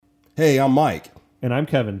Hey, I'm Mike. And I'm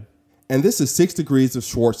Kevin. And this is 6 Degrees of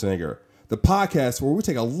Schwarzenegger, the podcast where we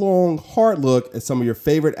take a long, hard look at some of your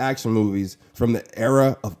favorite action movies from the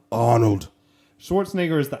era of Arnold.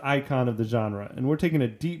 Schwarzenegger is the icon of the genre, and we're taking a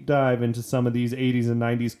deep dive into some of these 80s and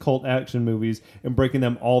 90s cult action movies and breaking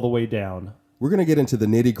them all the way down. We're going to get into the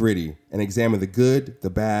nitty-gritty and examine the good, the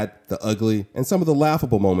bad, the ugly, and some of the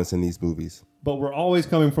laughable moments in these movies. But we're always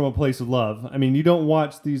coming from a place of love. I mean, you don't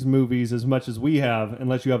watch these movies as much as we have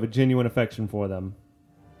unless you have a genuine affection for them.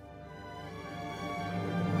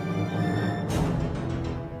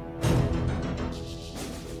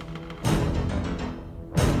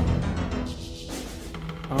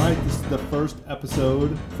 All right, this is the first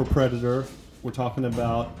episode for Predator. We're talking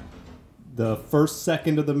about the first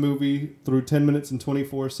second of the movie through 10 minutes and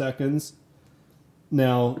 24 seconds.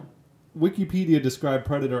 Now, Wikipedia described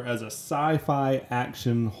Predator as a sci-fi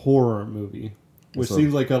action horror movie, which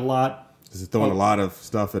seems like a lot. This is throwing a lot of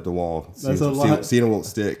stuff at the wall. That's a lot. Seeing it won't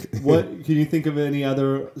stick. What can you think of any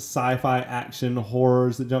other sci-fi action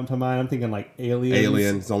horrors that jump to mind? I'm thinking like Aliens.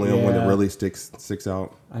 Aliens, the only one that really sticks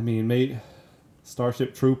out. I mean, maybe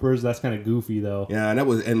Starship Troopers. That's kind of goofy though. Yeah, and that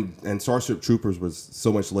was and Starship Troopers was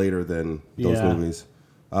so much later than those movies.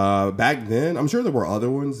 Back then, I'm sure there were other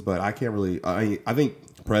ones, but I can't really. I think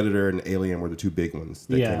Predator and Alien were the two big ones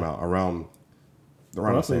that came out around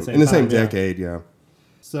the same decade. Yeah.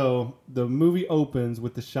 So the movie opens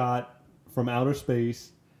with the shot from outer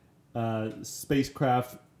space,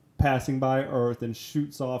 spacecraft passing by Earth and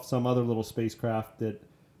shoots off some other little spacecraft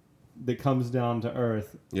that comes down to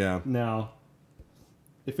Earth. Yeah. Now,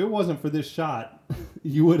 if it wasn't for this shot,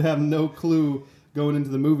 you would have no clue going into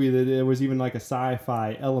the movie that it was even like a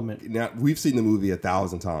sci-fi element. Now, we've seen the movie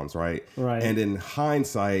 1,000 times, right? Right. And in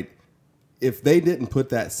hindsight, if they didn't put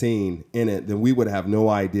that scene in it, then we would have no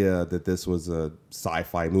idea that this was a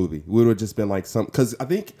sci-fi movie. We would have just been like because I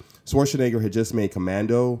think Schwarzenegger had just made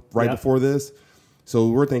Commando before this. So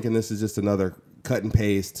we're thinking this is just another cut and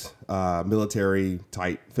paste military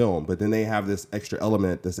type film. But then they have this extra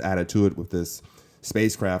element that's added to it with this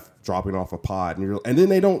spacecraft dropping off a pod, and then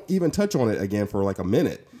they don't even touch on it again for like a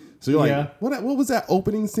minute. So you're like, what was that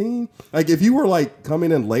opening scene? Like if you were like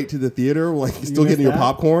coming in late to the theater, like still getting your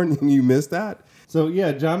popcorn, and you missed that. So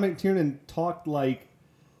yeah, John McTiernan talked like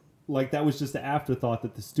that was just an afterthought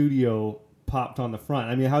that the studio popped on the front.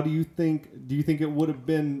 I mean, do you think it would have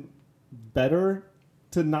been better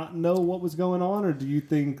to not know what was going on, or do you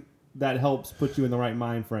think that helps put you in the right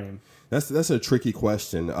mind frame? That's a tricky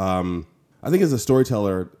question. I think as a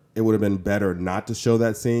storyteller, it would have been better not to show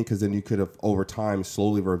that scene because then you could have over time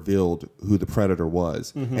slowly revealed who the Predator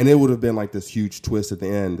was. Mm-hmm. And it would have been like this huge twist at the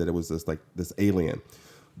end that it was this alien.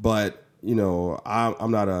 But, I'm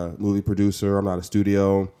not a movie producer. I'm not a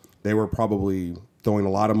studio. They were probably throwing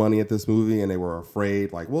a lot of money at this movie and they were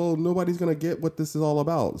afraid like, well, nobody's going to get what this is all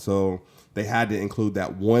about. So they had to include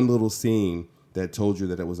that one little scene that told you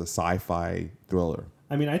that it was a sci-fi thriller.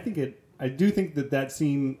 I mean, I do think that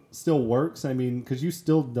scene still works. I mean, because you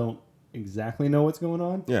still don't exactly know what's going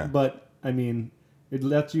on. Yeah. But, I mean, it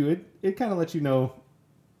kind of lets you know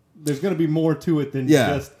there's going to be more to it than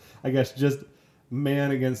just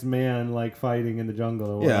man against man, like fighting in the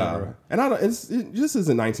jungle or whatever. Yeah. And this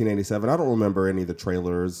isn't 1987. I don't remember any of the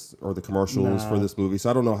trailers or the commercials for this movie,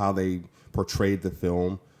 so I don't know how they portrayed the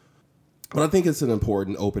film. But I think it's an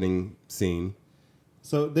important opening scene.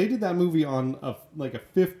 So they did that movie on a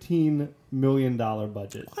 $15 million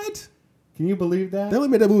budget. What? Can you believe that? They only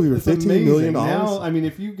made that movie for $15 million? Now, I mean,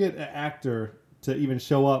 if you get an actor to even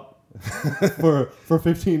show up for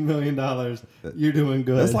 $15 million, you're doing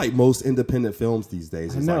good. That's like most independent films these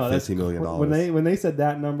days. It's like $15 million. When they said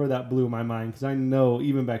that number, that blew my mind because I know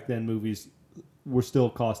even back then movies were still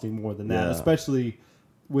costing more than that, especially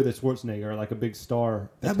with a Schwarzenegger, like a big star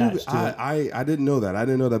that attached movie, to it. I didn't know that. I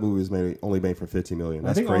didn't know that movie was only made for $15 million.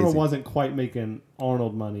 That's I think crazy. Arnold wasn't quite making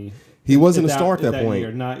Arnold money. He wasn't a star at that point.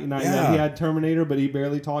 Year. Not, he had Terminator, but he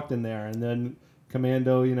barely talked in there. And then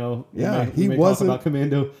Commando, we may talk about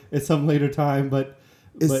Commando at some later time, but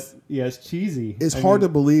it's cheesy. It's hard to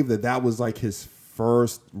believe that was like his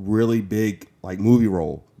first really big like movie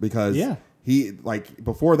role because he like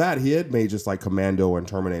before that he had made just like Commando and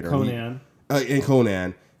Terminator.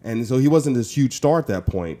 Conan. And so he wasn't this huge star at that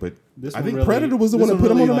point, but I think Predator was the one that put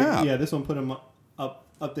him on the map. Yeah, this one put him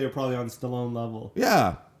up there probably on Stallone level.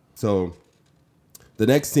 Yeah. So the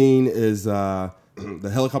next scene is the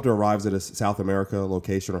helicopter arrives at a South America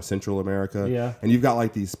location or Central America. Yeah. And you've got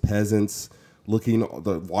like these peasants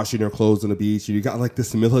washing their clothes on the beach. And you got like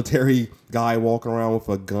this military guy walking around with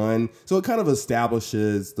a gun. So it kind of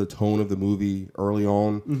establishes the tone of the movie early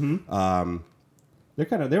on. Mm-hmm.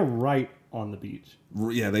 They're right on the beach.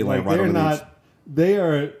 Yeah, they land right they're on the not. beach. They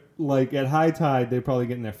are like at high tide. They're probably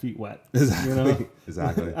getting their feet wet. Exactly. You know?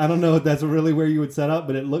 Exactly. I don't know if that's really where you would set up,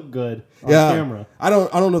 but it looked good on camera. I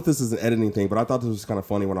don't know if this is an editing thing, but I thought this was kind of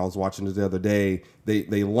funny when I was watching it the other day.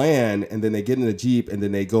 They land and then they get in a Jeep and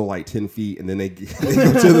then they go like 10 feet and then they go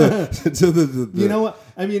to the You know what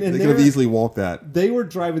I mean? And they could have easily walked that. They were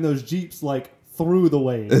driving those Jeeps like through the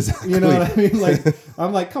waves. Exactly. You know what I mean? Like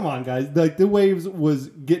I'm like, come on, guys! Like the waves was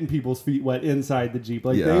getting people's feet wet inside the Jeep.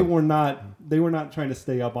 Like they were not trying to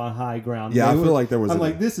stay up on high ground. Yeah, I feel like there was. I'm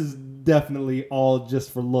like, this is definitely all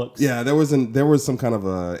just for looks. Yeah, there was some kind of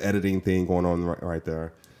a editing thing going on right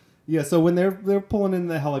there. Yeah, so when they're pulling in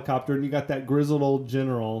the helicopter and you got that grizzled old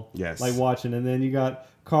general, like watching, and then you got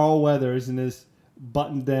Carl Weathers in his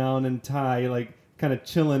button down and tie, like kind of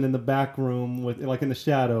chilling in the back room with like in the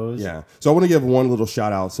shadows. Yeah. So I want to give one little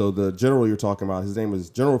shout out. So the general you're talking about, his name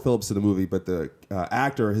is General Phillips in the movie, but the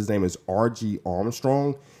actor, his name is R.G.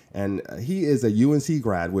 Armstrong, and he is a UNC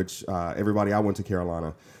grad, which everybody, I went to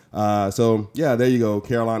Carolina. So yeah, there you go,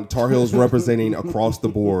 Carolina Tar Heels representing across the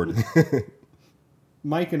board.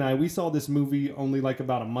 Mike and I, we saw this movie only like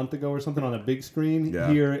about a month ago or something on a big screen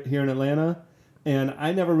here in Atlanta, and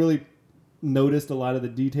I never really noticed a lot of the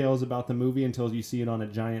details about the movie until you see it on a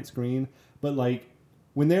giant screen. But like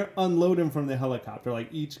when they're unloading from the helicopter, like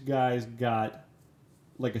each guy's got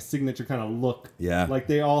like a signature kind of look. Yeah. Like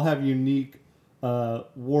they all have unique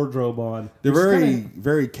wardrobe on. They're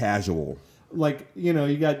very casual. Like, you know,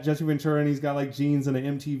 you got Jesse Ventura and he's got like jeans and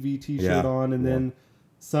an MTV t-shirt on, and then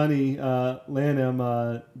Sonny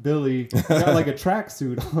Lanham, Billy got like a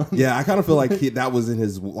tracksuit on. Yeah, I kind of feel like that was in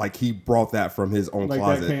his, like he brought that from his own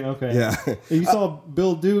closet. Okay. Yeah. And you saw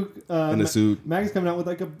Bill Duke in the suit. Maggie's coming out with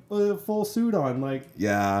like a full suit on. Like,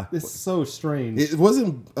 yeah, it's so strange. It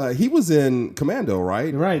wasn't. He was in Commando,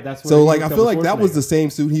 right? Right. That's so. Like, I feel like that was the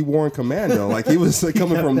same suit he wore in Commando. Like he was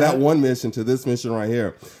coming from that one mission to this mission right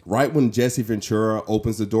here. Right when Jesse Ventura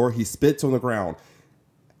opens the door, he spits on the ground.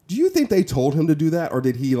 Do you think they told him to do that, or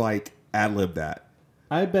did he like ad-lib that?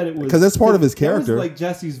 I bet it was because that's part of his character. That was like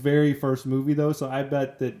Jesse's very first movie, though. So I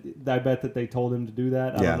bet that they told him to do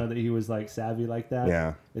that. I don't know that he was like savvy like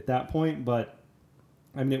that at that point, but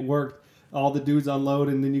I mean, it worked. All the dudes unload,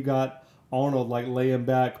 and then you got Arnold like laying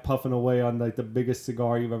back, puffing away on like the biggest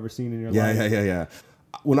cigar you've ever seen in your life. Yeah.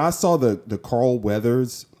 When I saw the Carl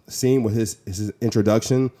Weathers scene with his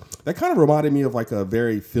introduction, that kind of reminded me of like a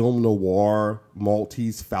very film noir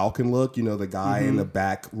Maltese Falcon look. You know, the guy in the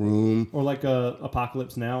back room, or like a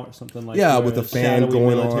Apocalypse Now or something like with the fan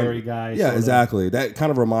going military on. Guy, yeah, exactly. That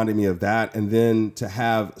kind of reminded me of that. And then to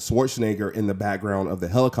have Schwarzenegger in the background of the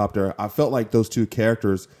helicopter, I felt like those two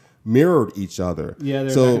characters mirrored each other. Yeah,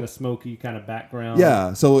 they're kind of smoky kind of background.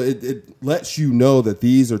 Yeah, so it lets you know that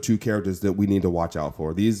these are two characters that we need to watch out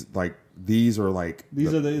for. These are the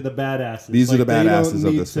badasses. These are the badasses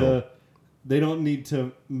of this film. They don't need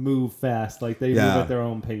to move fast. Like they move at their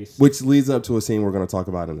own pace. Which leads up to a scene we're going to talk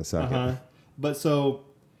about in a second. But so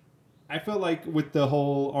I felt like with the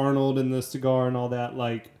whole Arnold and the cigar and all that,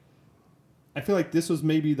 like I feel like this was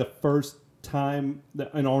maybe the first time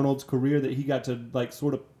in Arnold's career that he got to like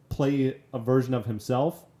sort of play a version of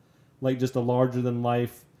himself, like just a larger than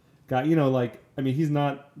life guy. You know, like I mean, he's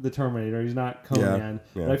not the Terminator, he's not Conan,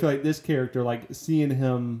 but I feel like this character, like seeing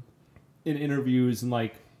him in interviews and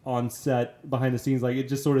like on set behind the scenes, like it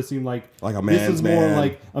just sort of seemed like a man's this is man. more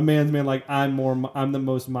like a man's man. Like I'm the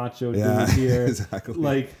most macho dude here. Exactly.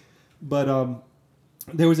 Like, but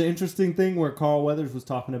there was an interesting thing where Carl Weathers was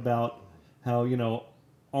talking about how, you know,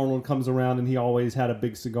 Arnold comes around and he always had a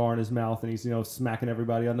big cigar in his mouth and he's, you know, smacking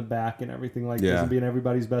everybody on the back and everything like this and being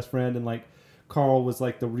everybody's best friend. And like Carl was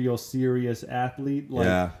like the real serious athlete.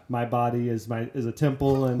 Like my body is a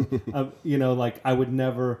temple, and you know, like I would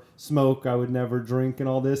never smoke, I would never drink, and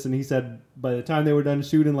all this. And he said by the time they were done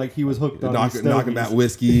shooting, like he was hooked on knocking back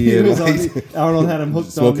whiskey. And Arnold had him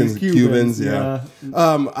hooked on these Cubans.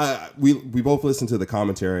 We both listened to the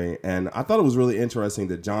commentary, and I thought it was really interesting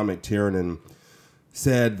that John McTiernan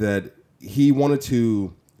said that he wanted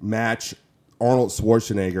to match Arnold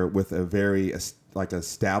Schwarzenegger with a very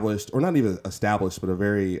established, or not even established, but a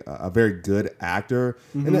very good actor,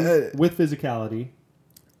 and with physicality.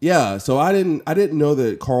 Yeah, so I didn't know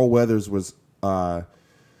that Carl Weathers was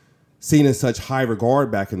seen in such high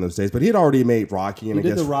regard back in those days, but he had already made Rocky, and he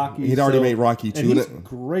did the Rocky. He'd already made Rocky 2. And he's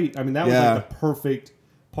great. I mean, that was like the perfect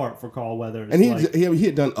part for Carl Weathers. And he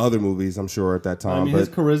had done other movies, I'm sure, at that time. I mean, his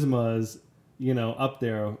charisma is, you know, up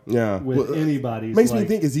there with anybody's. Makes me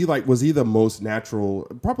think, was he the most natural?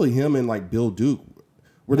 Probably him and like Bill Duke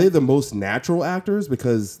were they the most natural actors?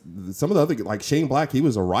 Because some of the other, like Shane Black, he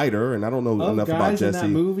was a writer, and I don't know enough about Jesse. In that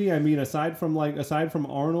movie, I mean, aside from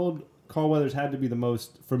Arnold, Carl Weathers had to be the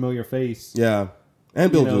most familiar face. Yeah,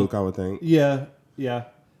 and Bill Duke, I would think. Yeah.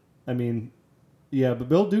 I mean, yeah, but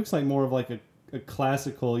Bill Duke's like more of like a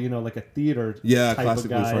classical, like a theater type of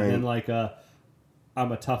guy, and like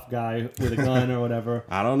I'm a tough guy with a gun or whatever.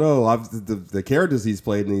 I don't know. The characters he's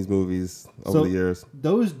played in these movies over the years.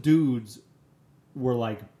 Those dudes were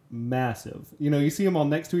like massive. You see them all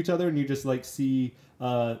next to each other, and you just like see,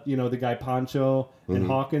 the guy Pancho and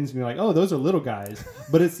Hawkins, and you're like, oh, those are little guys.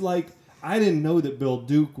 But it's like, I didn't know that Bill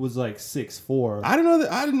Duke was like 6'4". I didn't know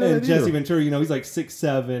that. And Jesse Ventura, he's like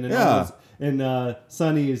 6'7", and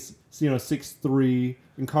Sonny is 6'3",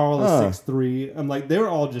 and Carl is 6'3". I'm like, they're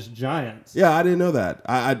all just giants. Yeah, I didn't know that.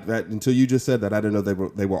 I until you just said that, I didn't know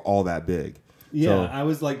they were all that big. Yeah, so, I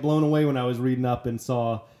was like blown away when I was reading up and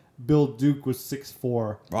saw Bill Duke was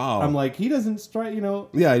 6'4". Wow. I'm like, he doesn't strike,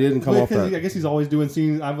 Yeah, he didn't come off that. I guess he's always doing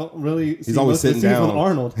scenes. I've really he's always sitting down with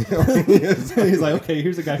Arnold. He's like, okay,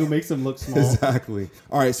 here's a guy who makes him look small. Exactly.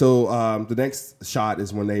 All right, so the next shot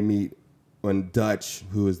is when they meet, when Dutch,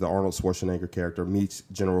 who is the Arnold Schwarzenegger character, meets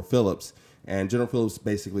General Phillips, and General Phillips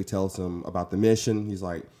basically tells him about the mission. He's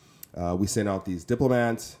like, we sent out these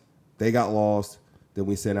diplomats, they got lost. Then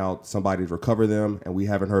we sent out somebody to recover them, and we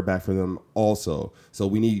haven't heard back from them also. So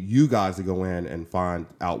we need you guys to go in and find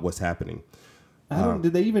out what's happening.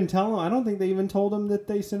 Did they even tell him? I don't think they even told him that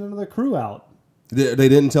they sent another crew out. They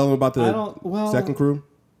didn't tell him about the second crew?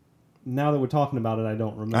 Now that we're talking about it, I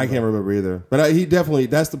don't remember. I can't remember either. But he definitely,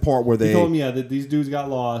 that's the part where He told me, that these dudes got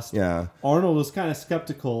lost. Yeah. Arnold was kind of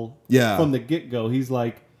skeptical from the get-go. He's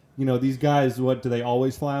like, these guys, what, do they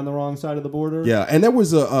always fly on the wrong side of the border? Yeah, and there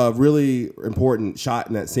was a really important shot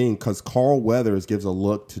in that scene because Carl Weathers gives a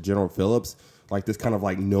look to General Phillips, like this kind of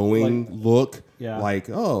like knowing look. Yeah.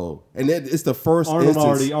 Like, oh. And it's the first Arnold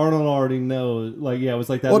instance. Arnold already knows. Like, yeah, it was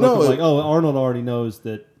like that look of like, Arnold already knows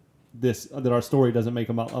that that our story doesn't make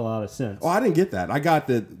a lot of sense. Oh, I didn't get that. I got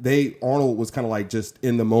that Arnold was kind of like just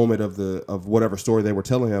in the moment of whatever story they were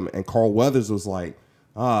telling him, and Carl Weathers was like,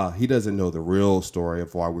 he doesn't know the real story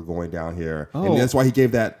of why we're going down here. Oh. And that's why he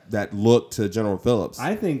gave that look to General Phillips.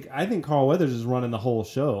 I think Carl Weathers is running the whole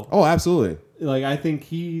show. Oh, absolutely. Like, I think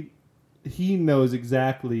he knows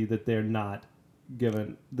exactly that they're not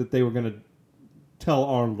given, that they were going to tell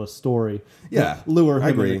Arnold a story. Yeah. Lure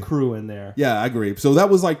him and the crew in there. Yeah, I agree. So that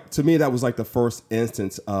was like, to me, that was like the first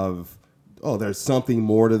instance of, there's something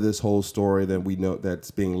more to this whole story than we know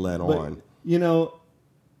that's being led on.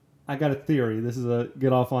 I got a theory. This is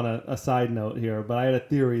get off on a side note here, but I had a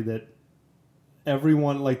theory that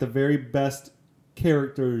everyone, like the very best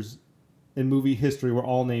characters in movie history, were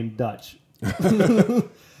all named Dutch.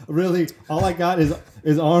 Really, all I got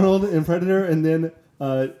is Arnold in Predator, and then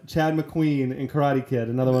Chad McQueen in Karate Kid,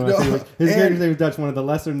 another one of my favorites. His character's name is Dutch, one of the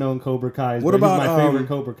lesser known Cobra Kais. What about he's my favorite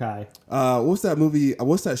Cobra Kai? What's that movie?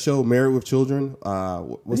 What's that show? Married with Children.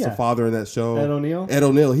 What's the father in that show? Ed O'Neill. Ed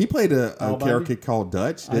O'Neill. He played a character called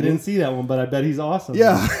Dutch. I didn't see that one, but I bet he's awesome.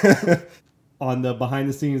 Yeah. On the behind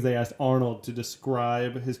the scenes, they asked Arnold to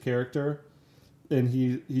describe his character, and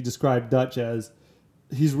he described Dutch as,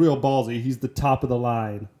 he's real ballsy. He's the top of the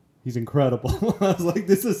line. He's incredible. I was like,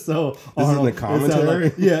 this is so Arnold. This is the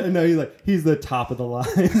commentary? Like, he's the top of the line.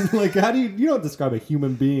 Like, how do you don't describe a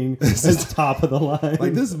human being as top of the line.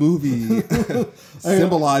 Like, this movie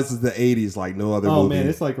symbolizes the 80s like no other movie. Oh, man,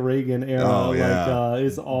 it's like Reagan era. Oh, yeah. Like,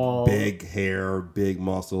 it's all... Big hair, big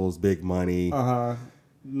muscles, big money. Uh-huh.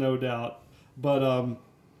 No doubt. But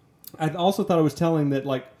I also thought it was telling that,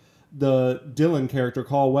 like, the Dylan character,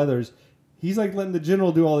 Carl Weathers, he's like letting the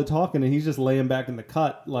general do all the talking, and he's just laying back in the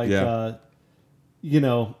cut. Like, it's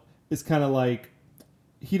kind of like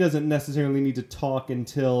he doesn't necessarily need to talk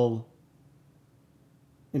until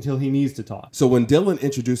he needs to talk. So when Dylan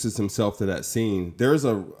introduces himself to that scene,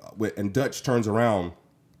 and Dutch turns around,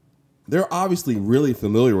 they're obviously really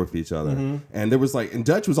familiar with each other. Mm-hmm. And there was like, and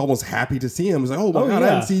Dutch was almost happy to see him. He was like, oh my God, I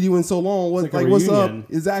haven't seen you in so long. What's up?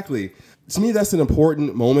 Exactly. To me, that's an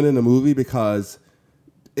important moment in the movie because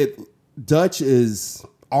Dutch is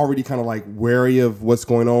already kind of like wary of what's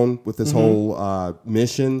going on with this whole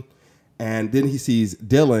mission. And then he sees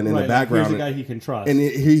Dylan in the background. Here's a guy he can trust. And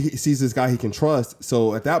he sees this guy he can trust.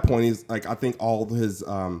 So at that point, he's like, I think all his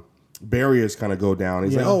barriers kind of go down.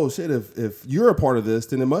 He's like, oh shit, if you're a part of this,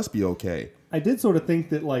 then it must be okay. I did sort of think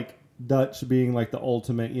that like Dutch being like the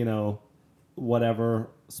ultimate, whatever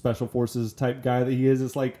special forces type guy that he is,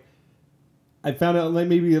 it's like, I found out like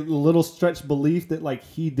maybe a little stretched belief that like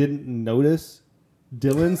he didn't notice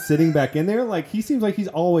Dylan sitting back in there, like he seems like he's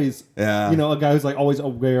always, Yeah. you know, a guy who's like always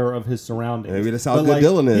aware of his surroundings. Maybe that's how But, good like,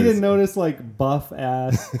 Dylan is. He didn't notice like buff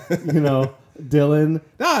ass, you know, Dylan.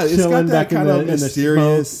 Nah, it's chilling got that back in kind the- of in the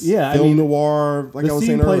mysterious smoke. Yeah, I film mean, noir, like the I was scene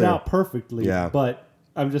saying played earlier. out perfectly. Yeah. But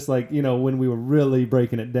I'm just like, you know, when we were really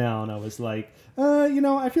breaking it down, I was like, you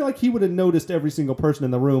know, I feel like he would have noticed every single person in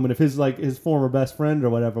the room, and if his former best friend or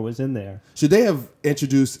whatever was in there. Should they have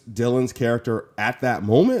introduced Dylan's character at that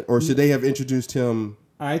moment, or should they have introduced him?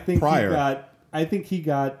 I think prior? he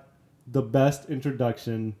got the best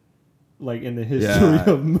introduction like in the history Yeah.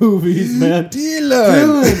 of movies, man.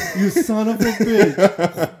 Dylan! You son of a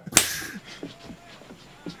bitch.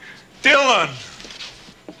 Dylan!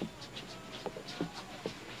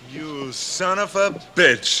 You son of a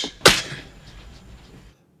bitch.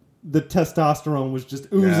 The testosterone was just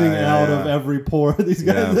oozing Yeah, out yeah. of every pore. These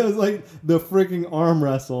guys, Yeah. it was like the freaking arm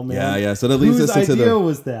wrestle, man. Yeah, yeah. So that leads Whose us into idea the.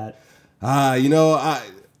 was that? You know,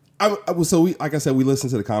 so we, like I said, we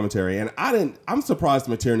listened to the commentary, and I'm surprised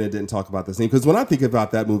McTiernan didn't talk about this scene, because when I think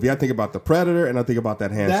about that movie, I think about the Predator, and I think about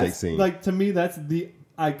that handshake That's scene. like, to me, that's the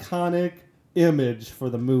iconic image for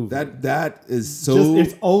the movie. that is so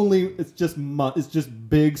it's just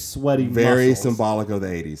big sweaty very muscles. symbolic of the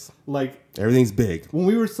 80s. Like Everything's big. when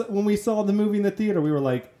we saw the movie in the theater, we were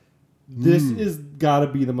like, this is got to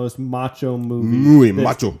be the most macho movie. Muy that's-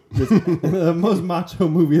 macho. the most macho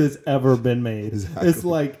movie that's ever been made. Exactly. It's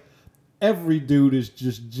like every dude is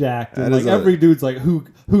just jacked, and That like is every dude's like,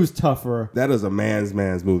 who's tougher? That is a man's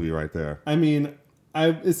movie right there. I mean,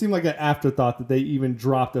 it seemed like an afterthought that they even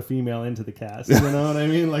dropped a female into the cast. You know what I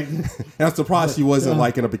mean? Like, And I'm surprised she wasn't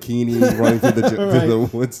like in a bikini running through the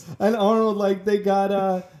woods. and Arnold, like, they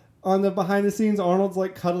got on the behind the scenes, Arnold's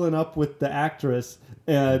like cuddling up with the actress,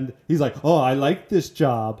 and he's like, "Oh, I like this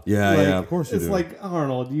job." Yeah, Like, yeah, of course you it's do. like,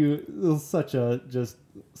 Arnold, you're such a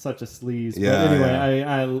sleaze. Yeah, but anyway,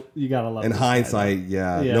 yeah. I you gotta love. In this guy, hindsight, man.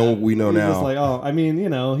 yeah, no, we know He's now. Just like, oh, I mean, you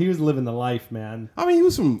know, he was living the life, man. I mean, he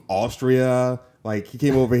was from Austria. Like, he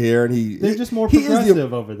came over here, and They're just more he is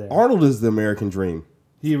progressive over there. Arnold is the American dream.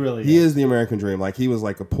 He really He is the American dream. Like, he was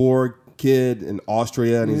like a poor kid in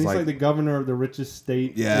Austria, and He's he's like the governor of the richest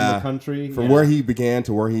state in yeah, the country. From Yeah. where he began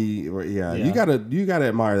to where Yeah. you gotta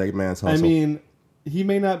admire that man's hustle. I mean, he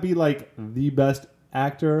may not be like the best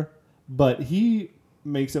actor, but he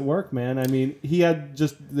makes it work, man. I mean, he had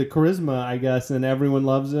just the charisma, I guess, and everyone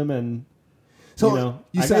loves him. And so you know,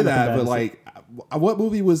 you I say got nothing that, bad but to say. like, what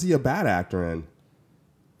movie was he a bad actor in?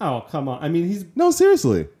 Oh, come on. I mean, No,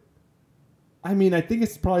 seriously. I think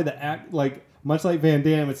it's probably the act. Like, much like Van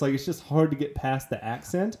Damme, it's like it's just hard to get past the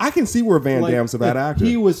accent. I can see where Van Like, Damme's a bad if actor.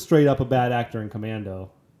 He was straight up a bad actor in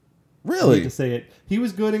Commando. I hate Really? to say it. He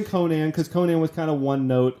was good in Conan because Conan was kind of one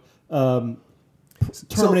note.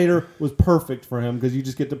 Terminator was perfect for him because you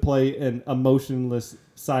just get to play an emotionless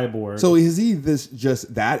cyborg. So is he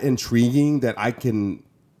just that intriguing that I can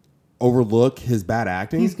overlook his bad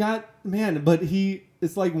acting? he's got but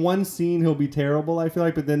it's like one scene he'll be terrible, I feel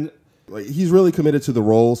like, but then Like, he's really committed to the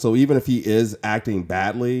role. So even if he is acting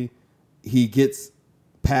badly, he gets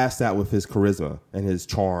past that with his charisma and his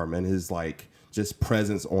charm and his like just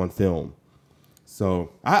presence on film.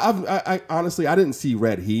 So I honestly I didn't see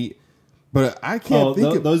Red Heat, but I can't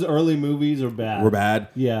think of those early movies are bad. were bad.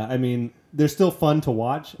 Yeah, I mean, they're still fun to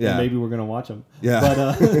watch. Yeah. And maybe we're gonna watch them.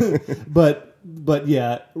 Yeah. But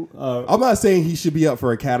yeah, I'm not saying he should be up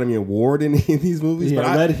for Academy Award in any of these movies, yeah,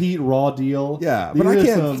 but Red Heat, Raw Deal. yeah, These but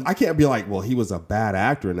are I can't be like, well, he was a bad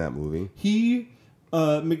actor in that movie. He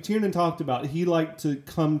McTiernan talked about he liked to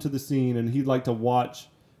come to the scene and he'd like to watch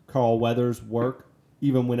Carl Weathers work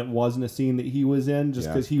even when it wasn't a scene that he was in, just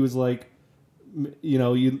Yeah. because he was like, you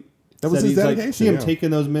know, That was said his he's like, dedication, see him yeah. taking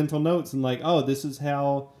those mental notes and like, oh, this is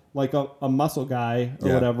how like a muscle guy or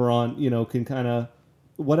Yeah. whatever on, you know, can kind of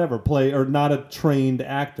whatever play or not a trained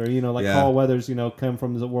actor, you know, like Yeah. Carl Weathers, you know, come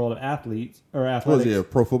from the world of athletes or What athletics, was he, a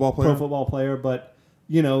pro football player? pro football player, but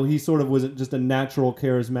you know, he sort of was just a natural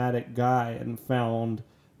charismatic guy and found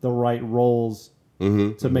the right roles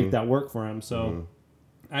to make that work for him. So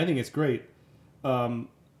I think it's great.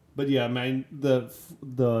 But yeah, man,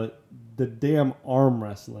 the damn arm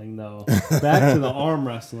wrestling though. Back to the arm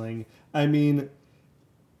wrestling. I mean,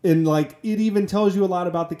 and like it even tells you a lot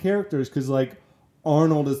about the characters because like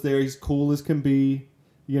Arnold is there. He's cool as can be.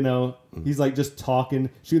 You know, he's like just talking,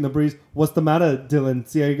 shooting the breeze. What's the matter, Dylan?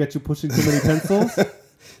 See how you got you pushing too many pencils?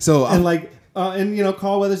 So And like, and you know,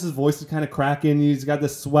 Carl Weathers' voice is kind of cracking. He's got the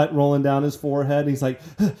sweat rolling down his forehead. And he's like,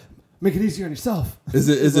 make it easier on yourself. is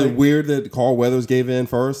It's it like- weird that Carl Weathers gave in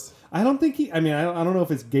first? I don't think he. I mean, I don't know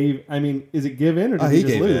if it's gave. I mean, is it give in or did he He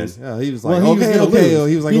just gave lose? in. Yeah, he was Well, like, he was okay, gonna okay. lose.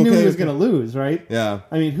 He was like, he okay, knew he was okay. going to lose, right? Yeah.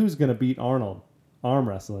 I mean, who's going to beat Arnold? arm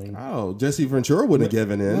wrestling. Oh, Jesse Ventura wouldn't have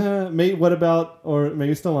given in. What about, or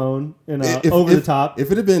maybe Stallone in Over the Top?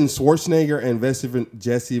 If it had been Schwarzenegger and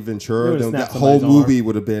Jesse Ventura, then that snapped whole somebody's movie arm.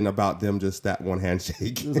 would have been about them just that one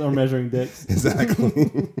handshake. Or measuring dicks.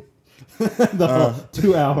 Exactly. The whole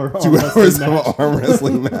 2 hour 2 hours of an arm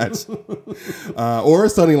wrestling match. Or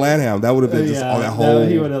Sonny Lanham. That would have been just all that whole.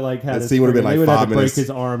 He would have like had that his scene would have been like they would 5 have to minutes. break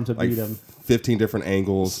his arm to Like beat him. 15 different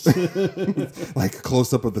angles. Like a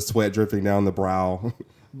close up of the sweat dripping down the brow.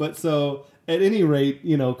 But so at any rate,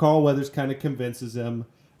 Carl Weathers kind of convinces him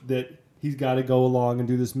that he's got to go along and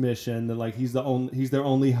do this mission. That like he's their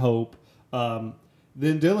only hope. Then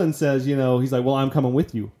Dylan says, he's like, well, I'm coming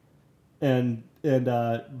with you, and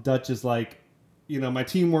Dutch is like, my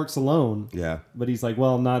team works alone. Yeah. But he's like,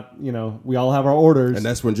 well, not, we all have our orders. And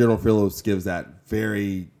that's when General Phillips gives that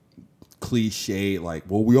very cliche, like,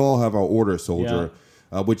 well, we all have our orders, soldier,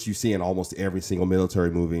 which you see in almost every single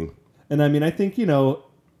military movie. And I mean, I think,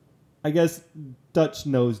 I guess Dutch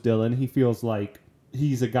knows Dylan. He feels like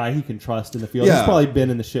he's a guy he can trust in the field. Yeah. He's probably been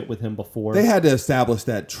in the shit with him before. They had to establish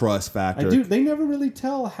that trust factor. They never really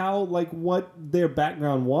tell how, what their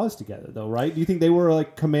background was together, though, right? Do you think they were,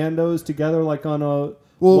 commandos together, on a,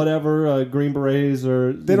 Green Berets,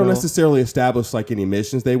 or... They don't necessarily establish, any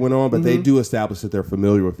missions they went on, but they do establish that they're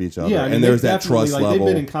familiar with each other. Yeah, and there's that trust level. They've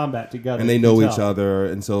been in combat together. And they know each other,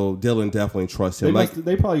 and so Dylan definitely trusts him.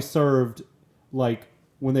 They probably served,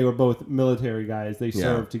 when they were both military guys, they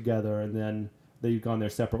served together, and then they've gone their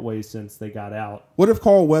separate ways since they got out. What if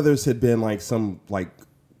Carl Weathers had been some wet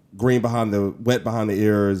behind the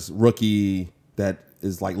ears rookie that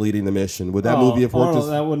is leading the mission? Would that movie have worked?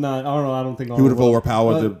 That would not. I don't think he would have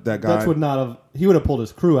overpowered that guy. Dutch would not have. He would have pulled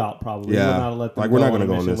his crew out probably. Yeah, he would not have let them we're not going to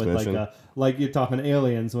go on this with mission. Like you're talking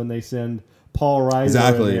Aliens when they send Paul Reiser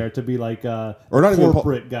Exactly. in there to be a or not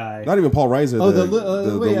corporate guy. Not even Paul Reiser. The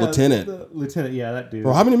lieutenant. The lieutenant, yeah, that dude.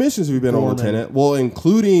 Well, how many missions have you been on, Lieutenant? Well,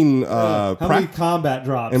 including how many combat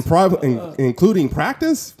drops? Including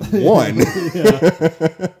practice? One.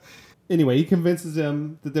 Anyway, he convinces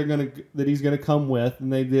him that he's gonna come with,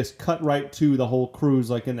 and they just cut right to the whole cruise,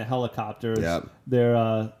 in the helicopters.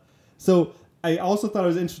 Yep. So I also thought it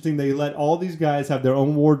was interesting. They let all these guys have their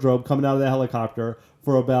own wardrobe coming out of the helicopter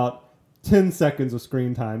for about 10 seconds of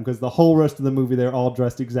screen time, because the whole rest of the movie they're all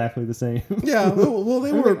dressed exactly the same. Yeah, well,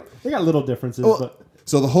 they got little differences, but.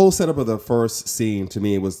 So the whole setup of the first scene to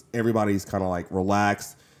me was everybody's kind of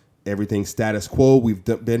relaxed, everything status quo. We've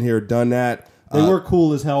been here, done that. They were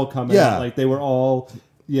cool as hell coming out. They were all,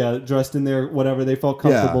 dressed in their whatever they felt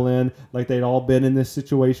comfortable in. They'd all been in this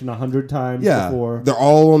situation 100 times before. They're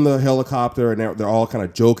all on the helicopter, and they're all kind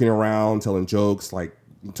of joking around, telling jokes,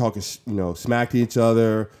 talking, smack to each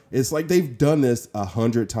other. It's they've done this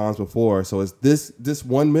 100 times before. So is this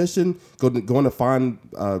one mission going to find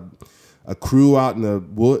a crew out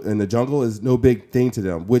in the jungle is no big thing to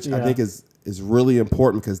them, which I think is really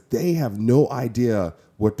important, because they have no idea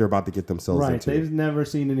what they're about to get themselves into. They've never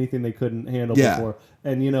seen anything they couldn't handle before.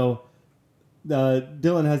 And,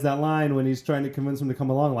 Dylan has that line when he's trying to convince him to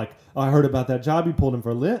come along, I heard about that job you pulled in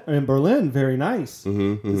Berlin. Very nice.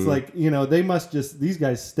 It's they must these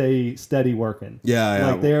guys stay steady working.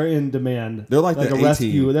 Yeah. They're in demand. They're like the A-team.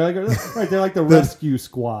 rescue. They're like the rescue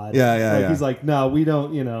squad. Yeah. He's like, no, we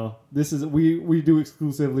don't, this is, we do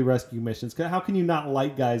exclusively rescue missions. How can you not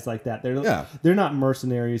like guys like that? They're not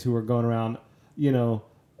mercenaries who are going around,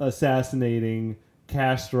 assassinating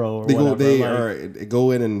Castro or whatever. They go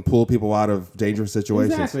in and pull people out of dangerous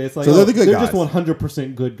situations. Exactly. It's so they're the good guys. They're just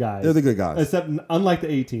 100% good guys. They're the good guys. Except unlike the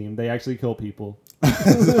A-Team, they actually kill people.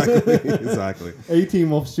 Exactly. A-Team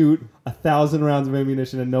will shoot 1,000 rounds of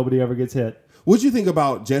ammunition and nobody ever gets hit. What'd you think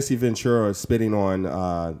about Jesse Ventura spitting on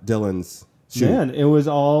Dylan's shoe? Man, it was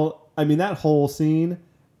all... I mean, that whole scene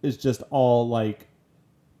is just all,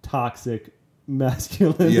 toxic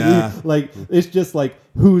masculinity. Yeah. It's just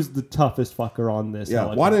who's the toughest fucker on this?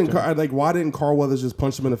 Yeah. Why didn't Carl Weathers just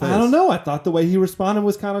punch him in the face? I don't know. I thought the way he responded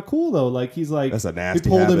was kind of cool though. He's that's a nasty he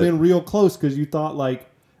pulled habit. him in real close because you thought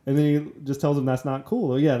and then he just tells him that's not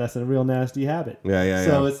cool. Oh yeah, that's a real nasty habit. Yeah.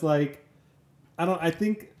 So it's I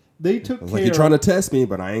think they took care. You're trying to test me,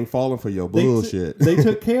 but I ain't falling for your bullshit. They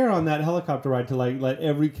took care on that helicopter ride to let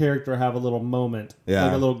every character have a little moment,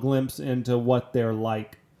 a little glimpse into what they're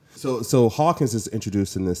like. So Hawkins is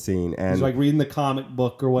introduced in this scene, and he's reading the comic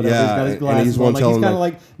book or whatever. Yeah, he's got his glasses and he's one on. He's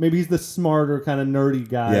kind of maybe he's the smarter kind of nerdy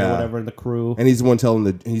guy or whatever in the crew. And he's the one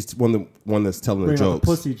that's telling the jokes,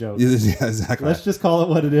 pussy jokes. Yeah, exactly. Let's just call it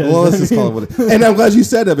what it is. Well, let's just call it what it is. And I'm glad you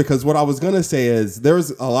said that, because what I was gonna say is there's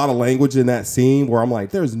a lot of language in that scene where I'm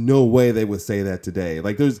there's no way they would say that today.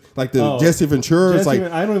 Jesse Ventura is I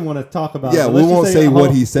don't even want to talk about. Yeah, it. we won't say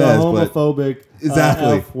what he says, the homophobic.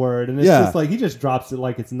 Exactly. F word, and it's Yeah. just like he just drops it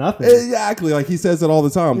like it's nothing. Exactly, like he says it all the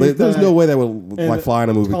time. He's There's like- no way that would and like fly in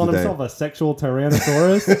a movie calling today. himself a sexual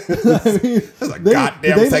tyrannosaurus. I mean, That's a they- goddamn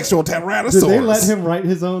did they- sexual Did tyrannosaurus. they let him write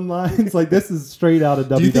his own lines? Like this is straight out of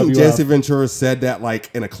WWF. Do you think Jesse Ventura said that like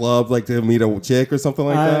in a club, like to meet a chick or something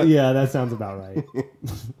like that? Yeah, that sounds about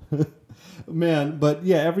right. Man, but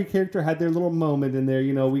yeah, every character had their little moment in there.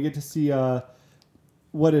 You know, we get to see I'm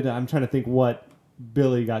trying to think what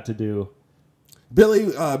Billy got to do. Billy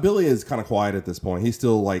is kind of quiet at this point. He's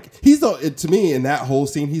still like to me in that whole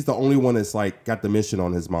scene, he's the only one that's like got the mission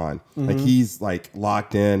on his mind. Mm-hmm. Like he's like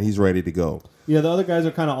locked in. He's ready to go. Yeah, the other guys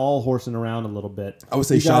are kind of all horsing around a little bit. I would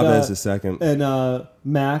say You got, Chavez is second. And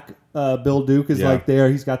Mac, Bill Duke is Yeah. like there.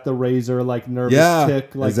 He's got the razor, like nervous Yeah,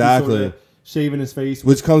 tick, like he's exactly. sort of shaving his face.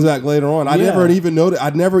 Which comes back later on. Yeah. I'd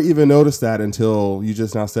never even noticed that until you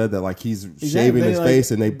just now said that. Like he's shaving his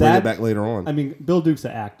face, and they bring it back later on. I mean, Bill Duke's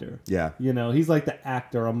an actor. Yeah. You know, he's like the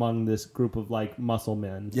actor among this group of like muscle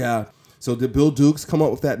men. Yeah. So did Bill Dukes come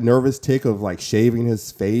up with that nervous tick of like shaving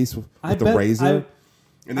his face with the razor,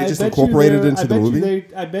 and they just incorporated it into the movie?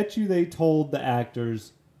 I bet you they told the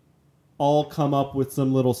actors all come up with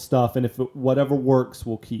some little stuff, and if whatever works,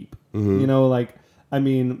 we'll keep. Mm-hmm. You know, like I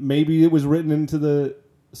mean, maybe it was written into the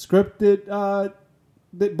script that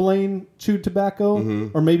Blaine chewed tobacco,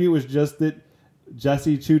 Mm-hmm. or maybe it was just that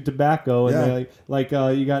Jesse chewed tobacco, and Yeah. they, like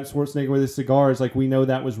you got Schwarzenegger with his cigars. Like we know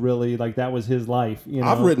that was really like that was his life. You know,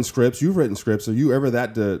 I've written scripts. You've written scripts. Are you ever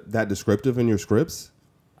that descriptive in your scripts?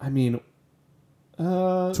 I mean,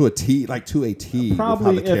 To a T, like to a T,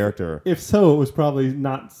 probably with how the character. If so, it was probably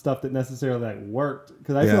not stuff that necessarily like worked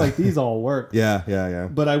because I Yeah. feel like these all work. Yeah.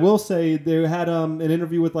 But I will say they had an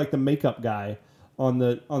interview with like the makeup guy on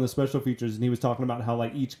the special features, and he was talking about how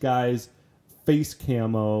like each guy's face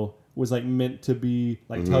camo was like meant to be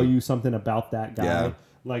like tell you something about that guy. Yeah.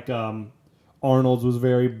 Like Arnold's was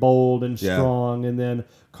very bold and Yeah. strong, and then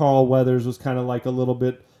Carl Weathers was kind of like a little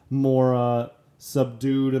bit more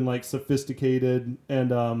subdued and like sophisticated,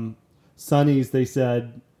 and Sonny's, they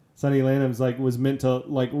said Sonny Lanham's like was meant to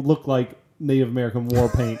like look like Native American war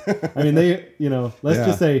paint. I mean, they, you know, let's Yeah.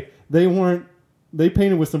 just say they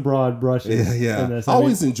painted with some broad brushes. Yeah. in this. I I mean,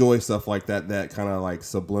 always enjoy stuff like that kind of like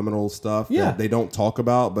subliminal stuff Yeah. that they don't talk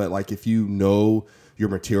about, but like if you know your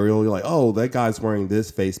material, you're like, oh, that guy's wearing this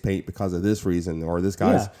face paint because of this reason, or this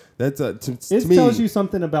guy's that's to it me, tells you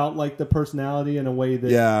something about like the personality in a way that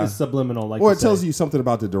is Yeah. subliminal. Like, or it tells you something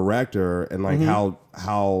about the director and Mm-hmm. like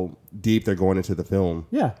how deep they're going into the film.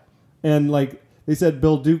 Yeah. And like they said,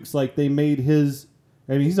 Bill Duke's like they made his.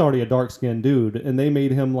 I mean, he's already a dark skinned dude, and they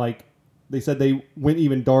made him like. They said they went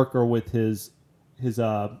even darker with his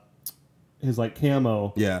like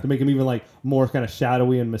camo. Yeah. To make him even like more kind of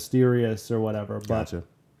shadowy and mysterious or whatever. But Gotcha.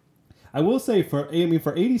 I will say for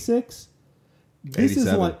 86, this is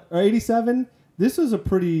 87. like or 87. This was a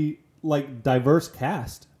pretty like diverse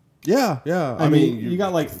cast. Yeah. I mean, you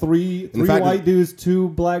got like three fact, white dudes, 2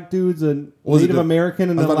 black dudes, and Was it Native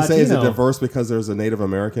American, and I a was about Latino. to say, is it diverse because there's a Native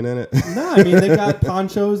American in it? No, I mean they got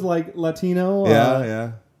ponchos like Latino.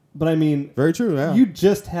 yeah. But I mean, Very true. Yeah. you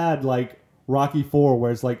just had like Rocky IV,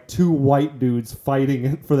 where it's like 2 white dudes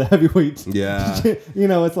fighting for the heavyweight. Yeah. You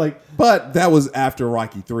know, it's like But that was after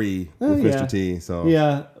Rocky 3 with yeah. Mr. T. So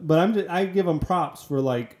yeah. But I give them props for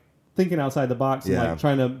like thinking outside the box and Yeah. like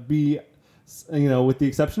trying to be, you know, with the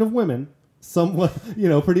exception of women, somewhat, you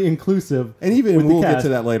know, pretty inclusive. And even with the we'll get cast. to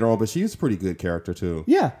that later on, but she's a pretty good character too.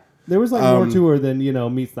 Yeah, there was like more to her than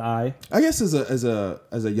meets the eye. I guess as a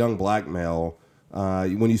young black male,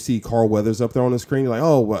 when you see Carl Weathers up there on the screen, you're like,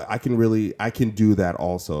 oh, well, I can do that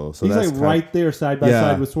also. So He's that's like kinda- right there side by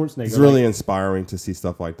side with Schwarzenegger. It's really Like, inspiring to see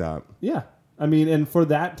stuff like that. yeah. I mean, and for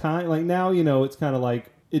that time, like now, it's kind of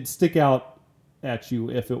like it'd stick out at you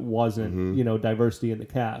if it wasn't, Mm-hmm. Diversity in the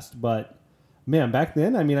cast. But man, back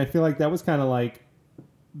then, I mean, I feel like that was kind of like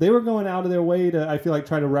they were going out of their way to, I feel like,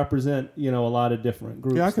 try to represent, a lot of different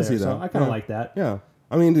groups. Yeah, I can there. see that. So I kind of Yeah. like that. Yeah,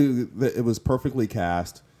 I mean, it was perfectly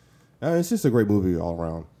cast. It's just a great movie all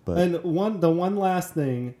around. But And the one last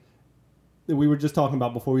thing that we were just talking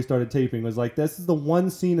about before we started taping was like this is the one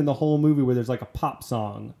scene in the whole movie where there's like a pop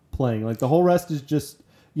song playing. Like the whole rest is just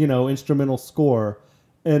instrumental score.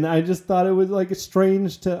 And I just thought it was like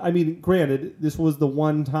strange to. I mean, granted, this was the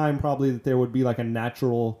one time probably that there would be like a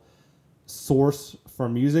natural source for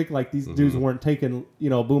music. Like these dudes weren't taking a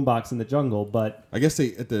boombox in the jungle, but I guess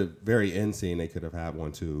at the very end scene they could have had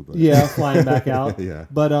one too. But yeah, flying back out. Yeah.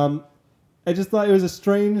 But I just thought it was a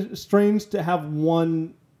strange to have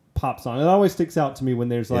one pop song. It always sticks out to me when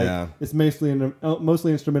there's like Yeah. it's mostly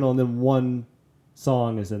instrumental and then one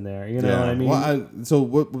song is in there. You know what I mean? Well,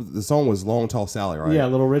 the song was Long Tall Sally, right? Yeah,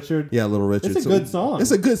 Little Richard. Yeah, Little Richard. It's a good song.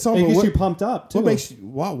 It's a good song. It but gets what, you pumped up too. What makes you,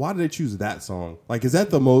 why did they choose that song? Like, is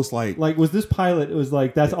that the most like was this pilot? It was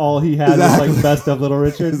like that's all he had was like best of Little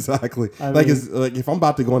Richard. Exactly. Like if I'm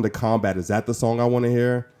about to go into combat, is that the song I want to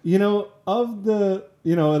hear? You know, of the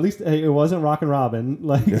at least it wasn't Rockin' Robin.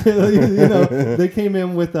 Like they came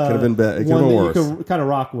in with could have been better. It could one have been that worse. you could kind of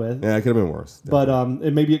rock with. Yeah, it could have been worse. But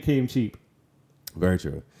maybe it came cheap. Very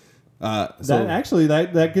true.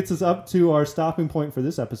 That gets us up to our stopping point for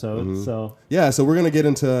this episode. Mm-hmm. So so we're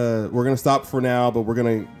gonna stop for now, but we're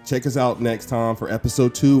gonna check us out next time for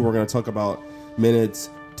episode 2. We're gonna talk about minutes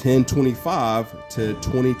 10:25 to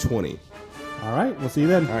 20:20. All right, we'll see you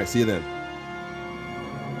then. All right, see you then.